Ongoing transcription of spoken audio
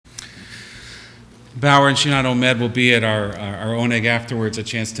Bauer and Shinat Omed will be at our Oneg afterwards, a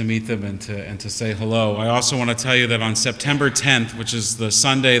chance to meet them and to say hello. I also want to tell you that on September 10th, which is the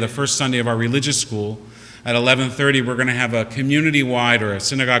first Sunday of our religious school, at 11:30, we're going to have a community-wide or a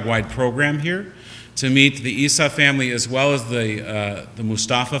synagogue-wide program here to meet the Isa family as well as the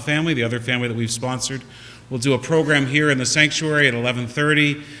Mustafa family, the other family that we've sponsored. We'll do a program here in the sanctuary at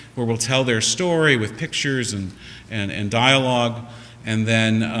 11:30 where we'll tell their story with pictures and dialogue. And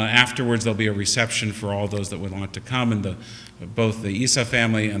then afterwards, there'll be a reception for all those that would want to come. And both the Isa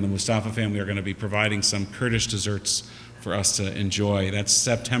family and the Mustafa family are going to be providing some Kurdish desserts for us to enjoy. That's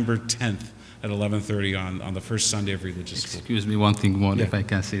September 10th at 11:30 on the first Sunday of religious school. Excuse me, one thing more, if I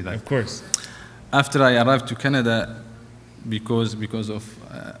can say that. Of course. After I arrived to Canada, because of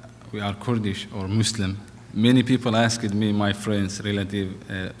we are Kurdish or Muslim, many people asked me, my friends, relatives,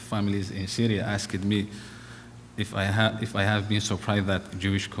 families in Syria asked me, if I have been surprised that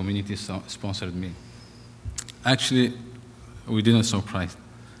Jewish community sponsored me. Actually, we didn't surprise,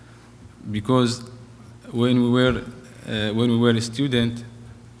 because when we were a student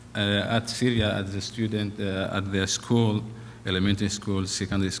at Syria, as a student at the school, elementary school,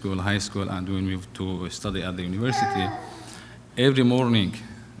 secondary school, high school, and when we moved to study at the university, every morning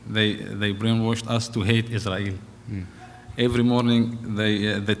they brainwashed us to hate Israel. Every morning,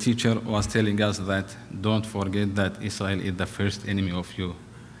 the teacher was telling us that don't forget that Israel is the first enemy of you.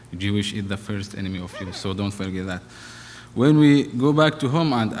 Jewish is the first enemy of you, so don't forget that. When we go back to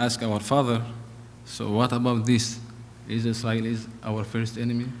home and ask our father, so what about this? Is Israel is our first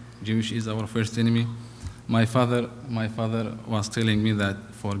enemy? Jewish is our first enemy? My father was telling me that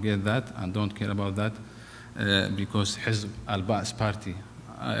forget that and don't care about that because Hizb al-Ba'as party.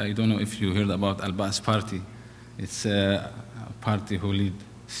 I don't know if you heard about al-Ba'as party. It's a party who lead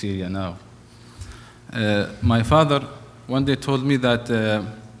Syria now. My father one day told me that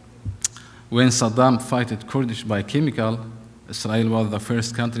when Saddam fought Kurdish by chemical, Israel was the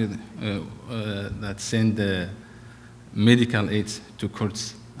first country that sent medical aid to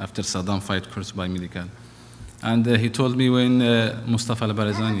Kurds after Saddam fought Kurds by medical. And he told me when Mustafa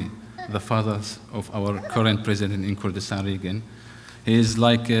al-Barzani, the father of our current president in Kurdistan region, he is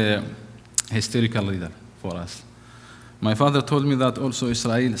like a historical leader for us. My father told me that also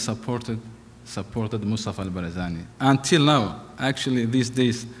Israel supported Mustafa al-Barzani. Until now, actually these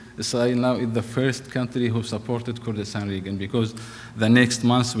days, Israel now is the first country who supported Kurdistan region, because the next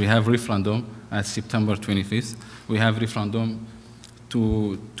month we have referendum at September 25th. We have referendum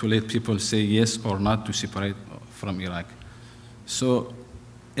to let people say yes or not to separate from Iraq. So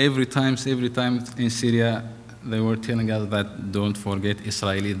every time in Syria, they were telling us that don't forget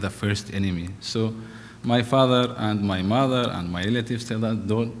Israel is the first enemy. So my father and my mother and my relatives tell us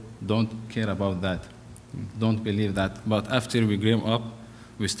don't care about that. Don't believe that. But after we grew up,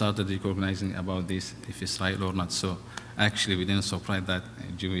 we started recognizing about this, if Israel or not. So actually, we didn't surprise that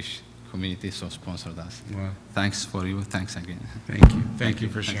Jewish community so sponsored us. Wow. Thanks for you. Thanks again. Thank you. Thank you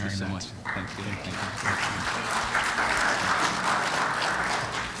for sharing Thank you so that. much. Thank you. Thank you.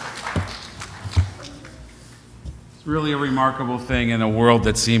 It's really a remarkable thing in a world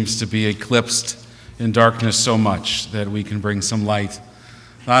that seems to be eclipsed in darkness so much that we can bring some light,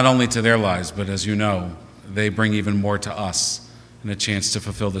 not only to their lives, but as you know, they bring even more to us and a chance to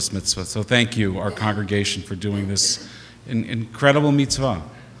fulfill this mitzvah. So thank you, our congregation, for doing this incredible mitzvah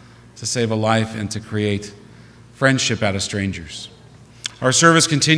to save a life and to create friendship out of strangers. Our service continues.